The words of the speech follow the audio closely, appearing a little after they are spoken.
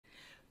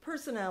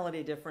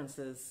Personality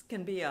differences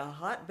can be a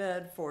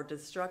hotbed for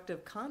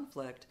destructive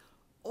conflict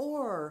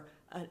or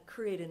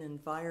create an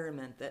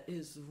environment that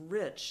is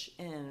rich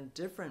in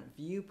different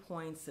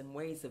viewpoints and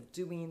ways of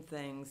doing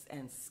things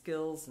and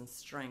skills and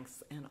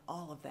strengths and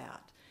all of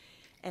that.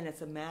 And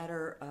it's a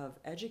matter of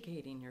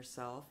educating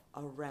yourself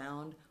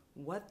around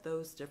what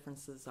those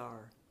differences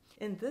are.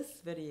 In this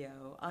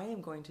video, I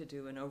am going to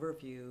do an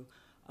overview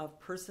of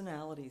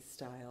personality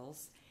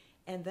styles,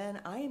 and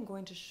then I am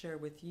going to share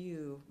with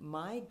you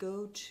my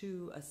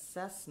go-to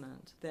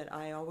assessment that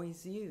I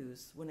always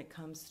use when it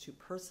comes to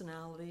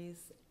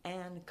personalities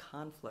and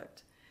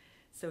conflict.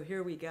 So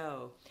here we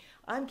go.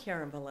 I'm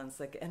Karen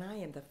Valencic, and I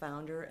am the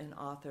founder and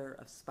author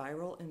of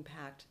Spiral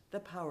Impact, The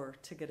Power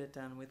to Get It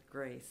Done with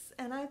Grace.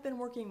 And I've been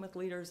working with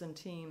leaders and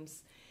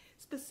teams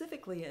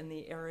specifically in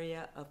the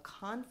area of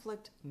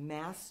conflict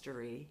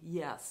mastery,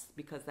 yes,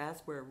 because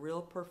that's where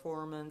real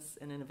performance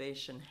and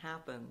innovation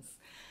happens,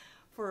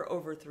 for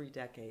over 3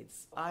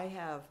 decades. I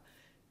have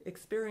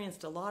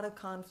experienced a lot of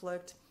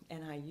conflict,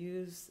 and I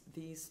use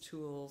these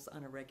tools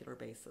on a regular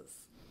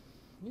basis.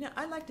 You know,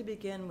 I'd like to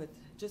begin with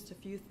just a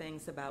few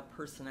things about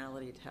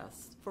personality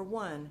tests. For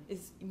one,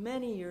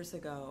 many years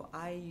ago,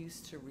 I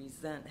used to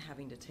resent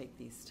having to take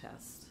these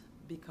tests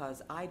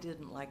because I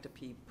didn't like to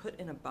be put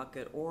in a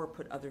bucket or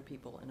put other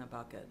people in a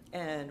bucket.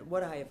 And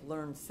what I have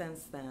learned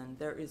since then,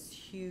 there is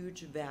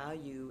huge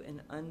value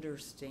in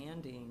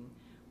understanding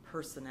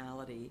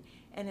personality,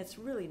 and it's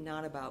really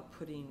not about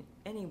putting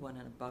anyone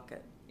in a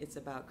bucket. It's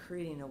about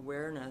creating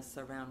awareness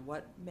around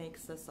what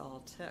makes us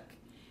all tick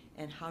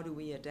and how do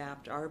we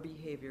adapt our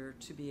behavior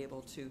to be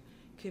able to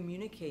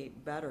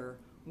communicate better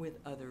with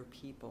other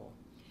people.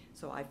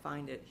 So I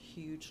find it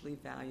hugely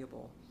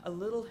valuable. A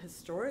little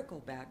historical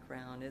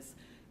background is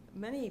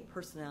many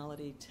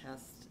personality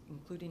tests,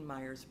 including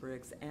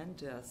Myers-Briggs and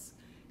DiSC,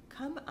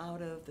 come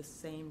out of the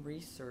same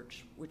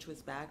research, which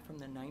was back from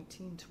the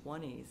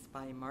 1920s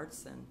by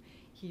Martson.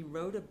 He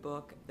wrote a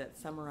book that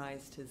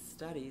summarized his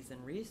studies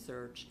and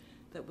research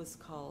that was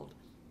called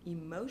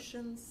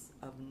Emotions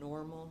of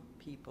Normal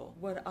People.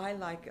 What I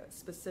like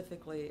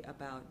specifically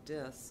about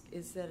DiSC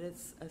is that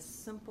it's a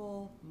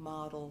simple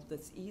model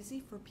that's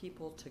easy for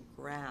people to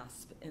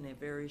grasp in a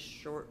very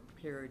short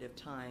period of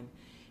time,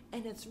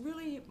 and it's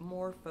really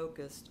more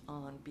focused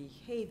on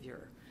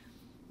behavior,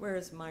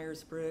 whereas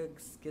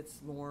Myers-Briggs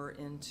gets more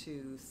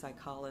into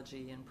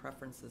psychology and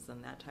preferences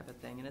and that type of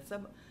thing, and it's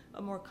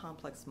a more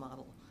complex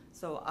model.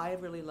 So I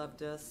really love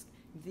DiSC.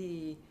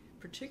 The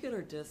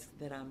particular DiSC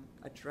that I'm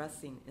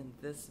addressing in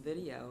this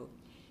video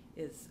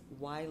is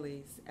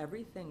Wiley's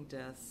Everything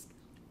DiSC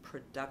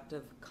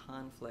Productive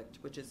Conflict,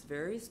 which is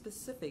very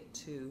specific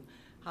to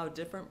how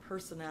different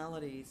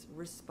personalities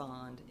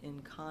respond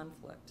in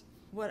conflict.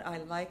 What I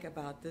like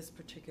about this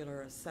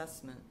particular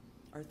assessment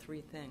are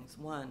 3 things.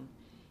 One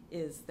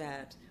is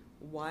that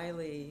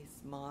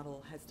Wiley's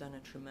model has done a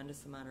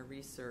tremendous amount of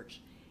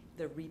research.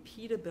 The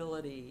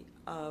repeatability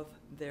of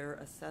their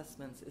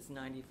assessments is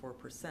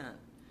 94%.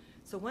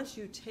 So once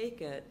you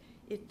take it,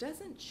 it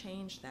doesn't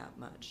change that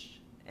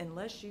much.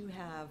 Unless you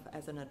have,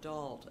 as an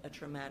adult, a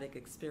traumatic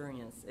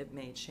experience, it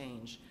may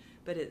change.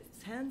 But it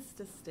tends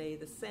to stay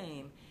the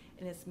same,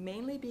 and it's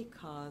mainly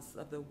because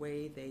of the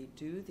way they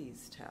do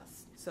these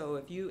tests. So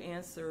if you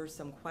answer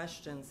some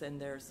questions and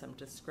there's some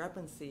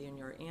discrepancy in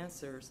your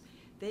answers,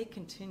 they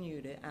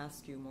continue to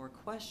ask you more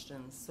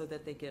questions so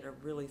that they get a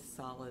really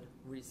solid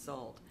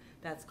result.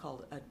 That's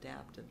called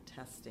adaptive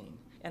testing.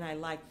 And I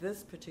like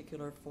this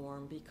particular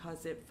form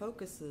because it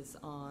focuses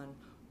on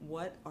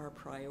what our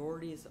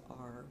priorities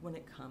are when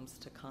it comes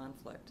to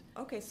conflict.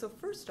 Okay, so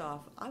first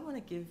off, I want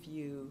to give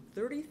you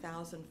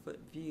 30,000-foot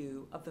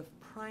view of the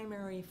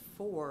primary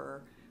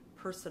 4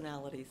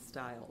 personality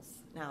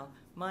styles. Now,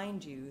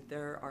 mind you,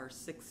 there are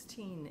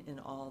 16 in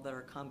all that are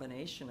a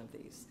combination of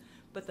these,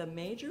 but the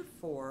major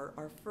 4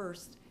 are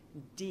first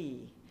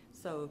D.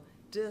 So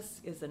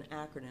DiSC is an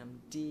acronym.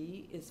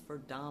 D is for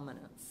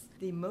dominance.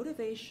 The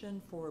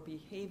motivation for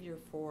behavior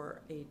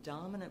for a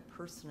dominant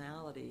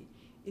personality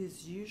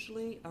is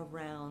usually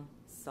around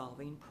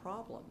solving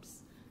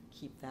problems.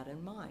 Keep that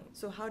in mind.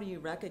 So how do you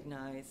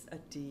recognize a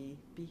D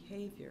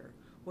behavior?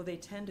 Well, they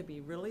tend to be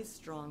really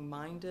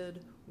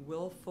strong-minded,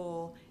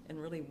 willful, and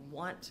really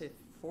want to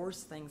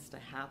force things to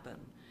happen.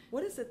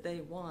 What is it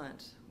they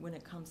want when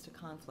it comes to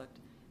conflict?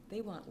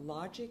 They want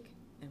logic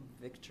and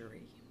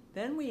victory.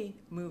 Then we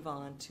move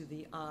on to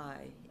the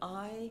I.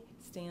 I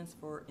stands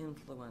for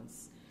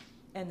influence.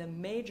 And the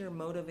major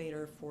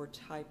motivator for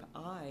type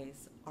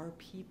I's are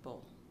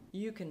people.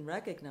 You can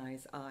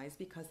recognize I's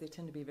because they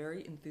tend to be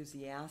very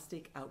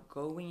enthusiastic,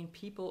 outgoing,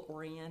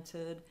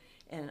 people-oriented,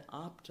 and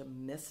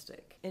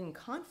optimistic. In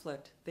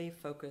conflict, they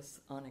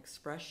focus on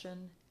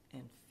expression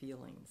and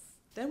feelings.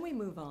 Then we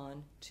move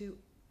on to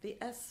the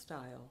S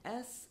style.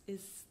 S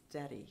is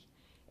steady,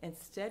 and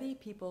steady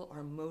people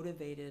are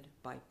motivated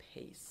by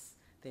pace.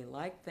 They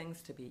like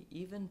things to be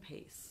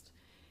even-paced.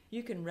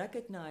 You can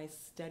recognize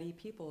steady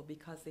people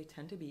because they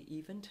tend to be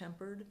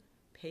even-tempered,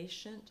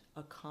 patient,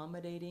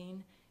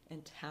 accommodating,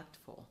 and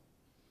tactful.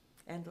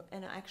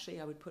 And actually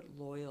I would put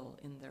loyal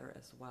in there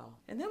as well.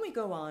 And then we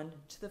go on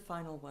to the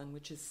final one,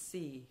 which is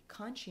C,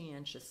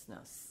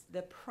 conscientiousness.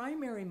 The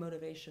primary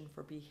motivation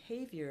for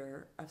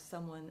behavior of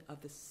someone of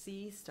the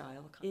C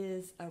style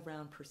is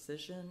around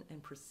precision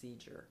and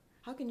procedure.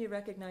 How can you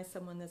recognize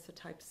someone that's a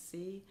type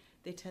C?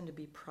 They tend to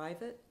be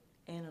private,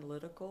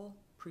 analytical,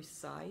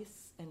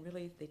 precise, and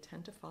really they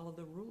tend to follow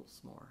the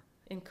rules more.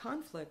 In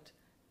conflict,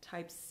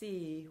 type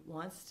C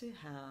wants to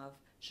have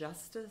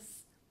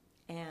justice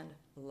and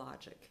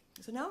logic.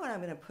 So now what I'm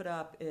going to put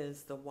up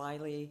is the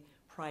Wiley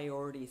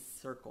priority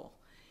circle.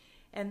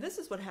 And this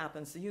is what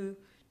happens. So you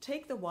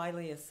take the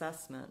Wiley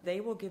assessment,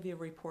 they will give you a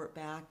report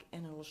back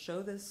and it'll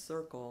show this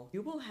circle.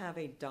 You will have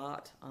a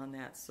dot on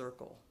that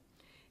circle.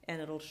 And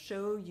it'll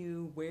show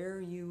you where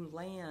you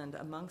land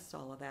amongst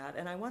all of that.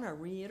 And I want to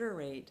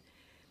reiterate,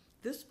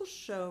 this will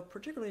show,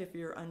 particularly if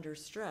you're under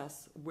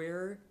stress,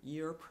 where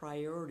your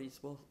priorities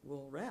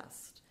will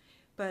rest.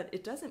 But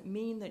it doesn't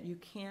mean that you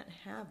can't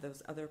have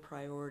those other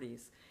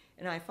priorities.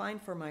 And I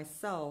find for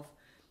myself,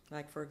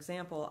 like for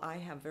example, I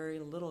have very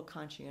little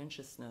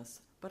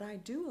conscientiousness, but I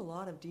do a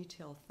lot of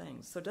detailed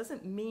things. So it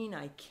doesn't mean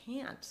I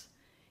can't.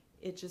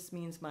 It just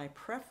means my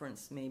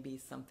preference may be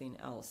something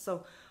else.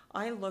 So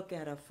I look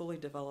at a fully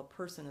developed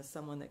person as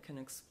someone that can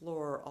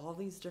explore all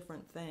these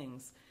different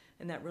things,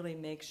 and that really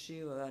makes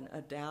you an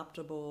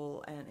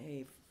adaptable and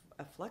a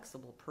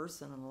flexible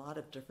person in a lot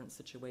of different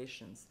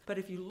situations. But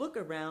if you look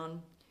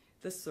around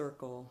the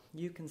circle,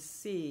 you can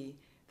see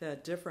the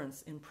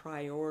difference in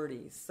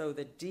priorities. So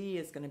the D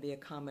is going to be a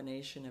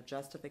combination of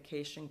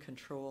justification,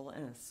 control,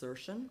 and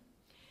assertion.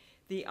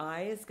 The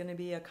I is going to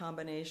be a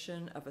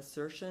combination of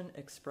assertion,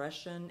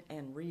 expression,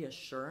 and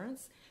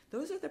reassurance.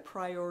 Those are the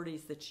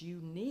priorities that you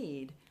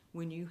need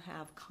when you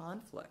have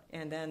conflict.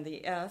 And then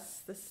the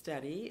S, the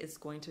steady, is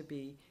going to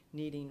be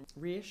needing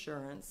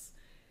reassurance,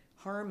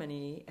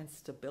 harmony, and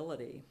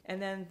stability.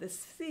 And then the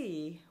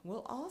C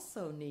will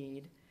also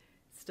need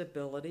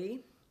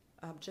stability,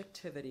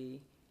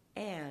 objectivity,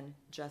 and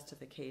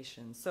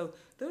justification. So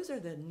those are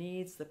the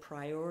needs, the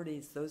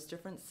priorities those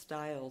different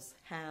styles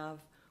have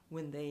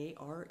when they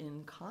are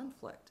in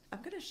conflict.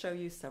 I'm going to show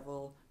you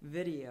several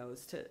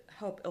videos to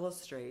help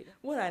illustrate.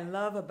 What I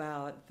love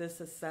about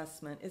this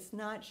assessment, it's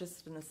not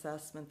just an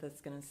assessment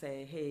that's going to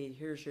say, hey,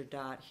 here's your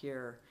dot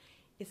here.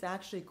 It's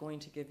actually going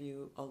to give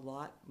you a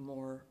lot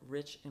more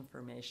rich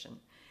information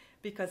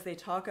because they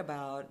talk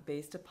about,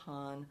 based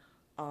upon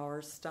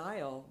our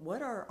style,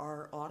 what are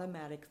our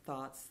automatic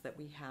thoughts that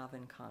we have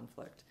in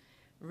conflict?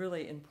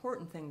 Really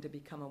important thing to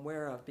become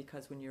aware of,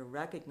 because when you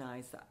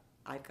recognize that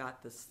I've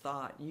got this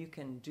thought, you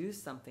can do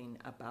something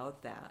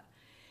about that.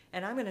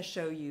 And I'm going to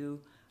show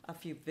you a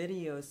few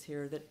videos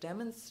here that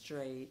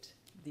demonstrate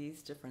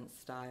these different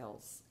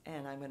styles.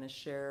 And I'm going to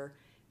share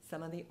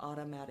some of the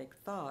automatic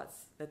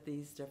thoughts that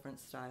these different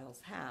styles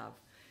have.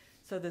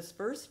 So this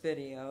first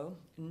video,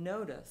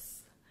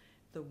 notice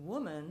the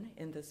woman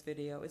in this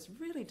video is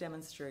really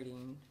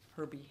demonstrating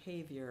her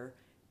behavior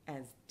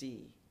as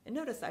D. And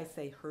notice I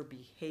say her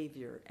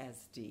behavior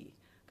as D,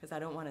 because I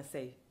don't want to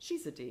say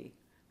she's a D.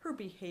 Her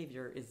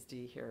behavior is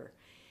D here.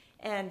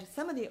 And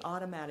some of the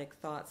automatic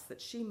thoughts that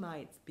she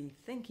might be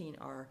thinking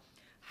are,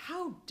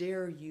 how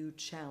dare you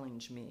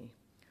challenge me?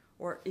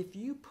 Or if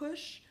you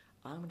push,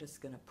 I'm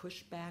just going to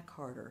push back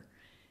harder.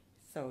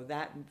 So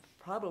that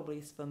probably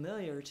is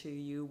familiar to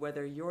you,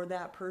 whether you're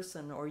that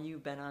person or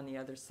you've been on the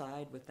other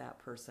side with that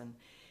person.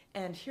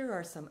 And here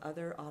are some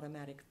other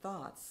automatic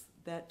thoughts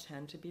that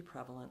tend to be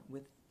prevalent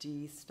with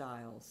D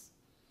styles.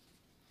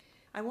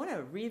 I want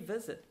to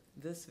revisit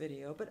this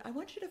video, but I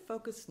want you to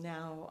focus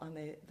now on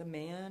the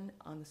man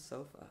on the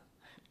sofa.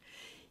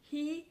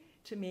 He,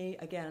 to me,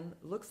 again,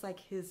 looks like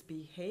his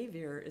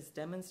behavior is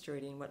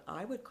demonstrating what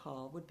I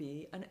would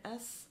be an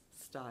S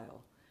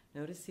style.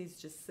 Notice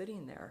he's just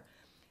sitting there.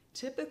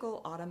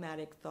 Typical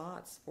automatic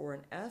thoughts for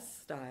an S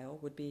style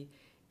would be,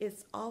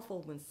 it's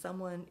awful when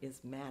someone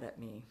is mad at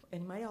me.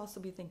 And you might also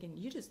be thinking,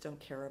 you just don't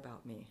care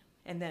about me.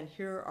 And then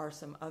here are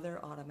some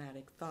other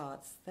automatic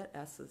thoughts that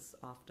S's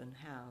often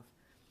have.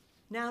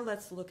 Now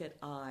let's look at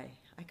I.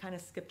 I kind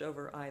of skipped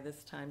over I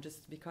this time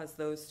just because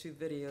those two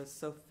videos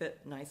so fit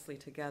nicely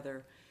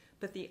together.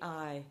 But the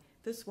I,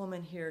 this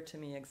woman here to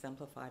me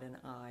exemplified an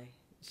I.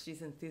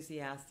 She's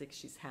enthusiastic,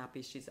 she's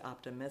happy, she's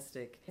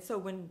optimistic. So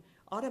when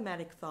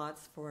automatic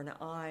thoughts for an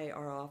I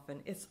are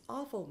often, it's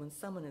awful when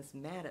someone is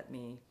mad at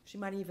me. She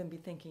might even be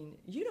thinking,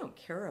 you don't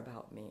care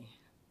about me.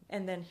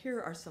 And then here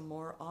are some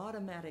more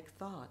automatic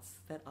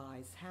thoughts that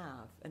I's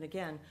have. And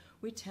again,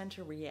 we tend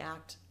to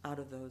react out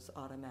of those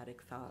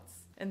automatic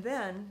thoughts. And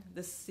then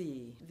the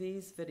C.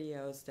 These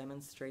videos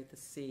demonstrate the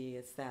C.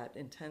 It's that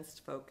intense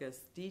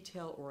focus,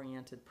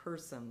 detail-oriented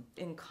person.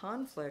 In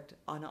conflict,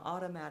 an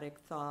automatic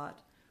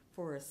thought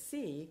for a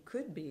C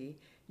could be,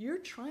 you're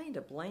trying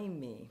to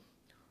blame me.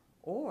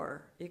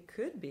 Or it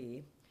could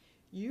be,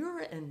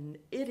 you're an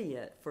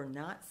idiot for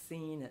not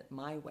seeing it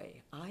my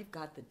way. I've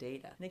got the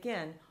data. And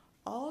again,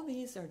 all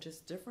these are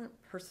just different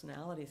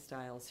personality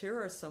styles. Here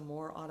are some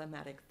more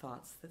automatic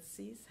thoughts that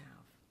C's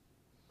have.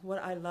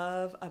 What I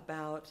love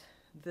about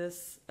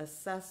this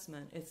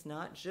assessment, it's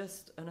not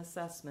just an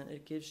assessment,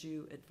 it gives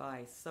you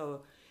advice.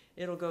 So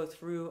it'll go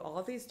through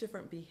all these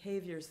different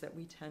behaviors that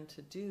we tend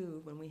to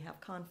do when we have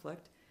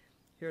conflict.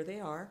 Here they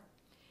are.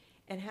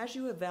 And has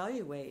you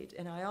evaluate,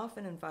 and I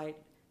often invite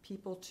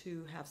people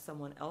to have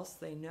someone else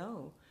they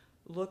know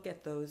look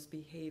at those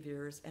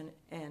behaviors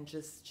and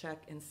just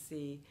check and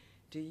see,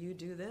 do you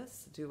do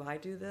this? Do I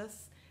do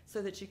this?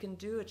 So that you can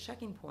do a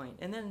checking point.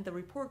 And then the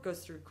report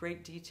goes through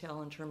great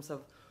detail in terms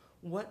of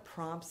what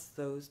prompts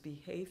those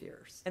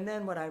behaviors. And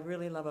then what I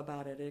really love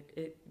about it,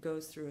 it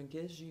goes through and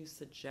gives you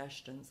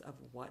suggestions of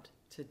what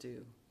to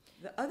do.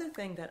 The other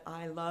thing that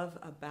I love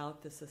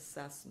about this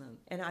assessment,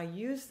 and I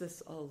use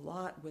this a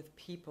lot with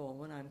people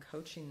when I'm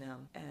coaching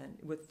them and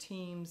with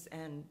teams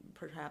and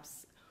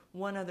perhaps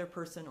one other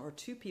person or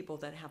two people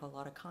that have a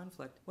lot of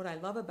conflict. What I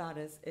love about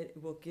it is it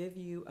will give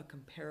you a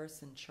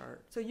comparison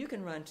chart. So you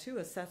can run two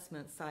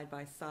assessments side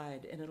by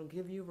side and it'll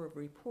give you a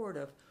report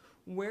of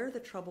where the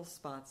trouble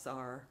spots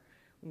are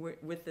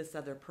with this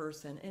other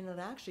person, and it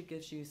actually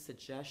gives you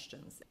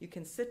suggestions. You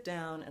can sit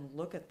down and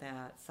look at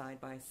that side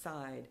by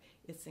side.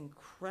 It's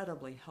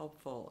incredibly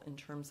helpful in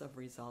terms of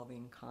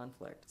resolving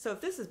conflict. So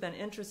if this has been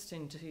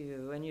interesting to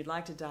you and you'd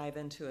like to dive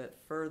into it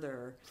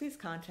further, please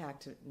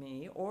contact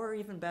me, or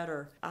even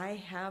better, I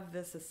have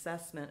this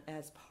assessment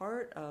as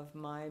part of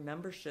my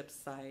membership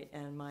site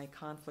and my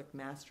conflict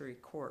mastery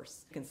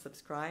course. You can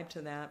subscribe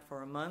to that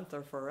for a month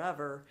or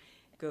forever.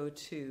 Go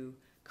to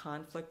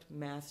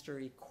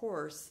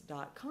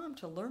conflictmasterycourse.com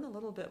to learn a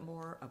little bit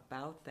more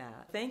about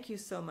that. Thank you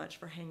so much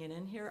for hanging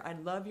in here. I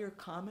love your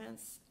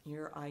comments,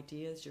 your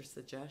ideas, your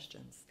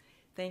suggestions.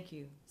 Thank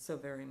you so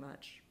very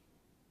much.